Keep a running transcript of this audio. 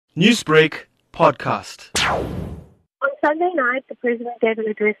Newsbreak Podcast. On Sunday night, the President gave an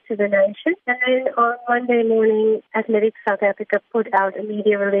address to the nation, and then on Monday morning, Athletics South Africa put out a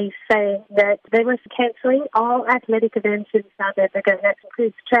media release saying that they were cancelling all athletic events in South Africa. That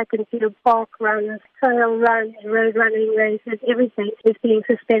includes track and field, park runs, trail runs, road running races, everything is being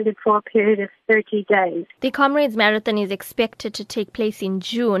suspended for a period of 30 days. The Comrades Marathon is expected to take place in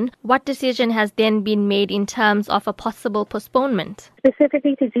June. What decision has then been made in terms of a possible postponement?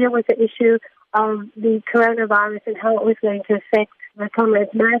 Specifically to deal with the issue of the coronavirus and how it was going to affect the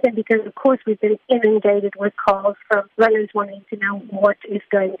Comrades Marathon, because of course we've been inundated with calls from runners wanting to know what is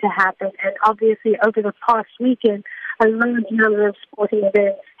going to happen. And obviously over the past weekend, a large number of sporting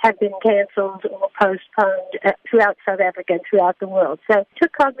events have been cancelled or postponed throughout South Africa and throughout the world. So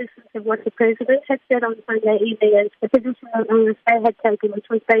took cognizance of what the President had said on Sunday evening and the position that OSA had taken, which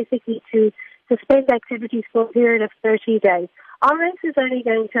was basically to suspend activities for a period of 30 days. Our race is only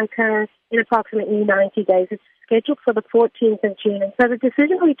going to occur in approximately 90 days. It's scheduled for the 14th of June. And so the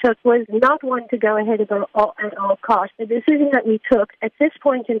decision we took was not one to go ahead at all costs. The decision that we took, at this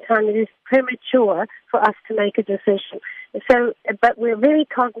point in time, it is premature for us to make a decision. So, but we're very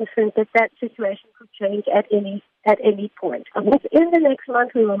cognizant that that situation could change at any point. Within the next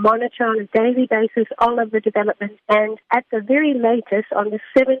month, we will monitor on a daily basis all of the developments, and at the very latest, on the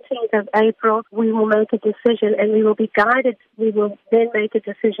 17th of April, we will make a decision, and we will be guided. We will then make a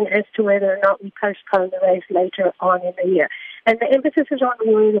decision as to whether or not we postpone the race later on in the year. And the emphasis is on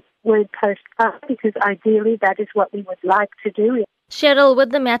the word postpone, because ideally that is what we would like to do. Cheryl,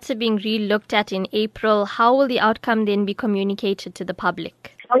 with the matter being re-looked at in April, how will the outcome then be communicated to the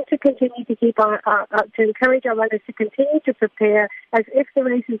public? I want to continue to to encourage our runners to continue to prepare as if the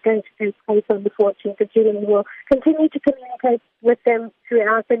race is going to take place on the 14th of June, and we will continue to communicate with them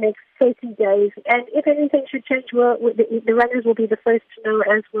throughout the next 30 days. And if anything should change, the runners will be the first to know,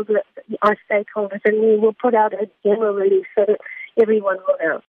 as will our stakeholders, and we will put out a general release so that everyone will know.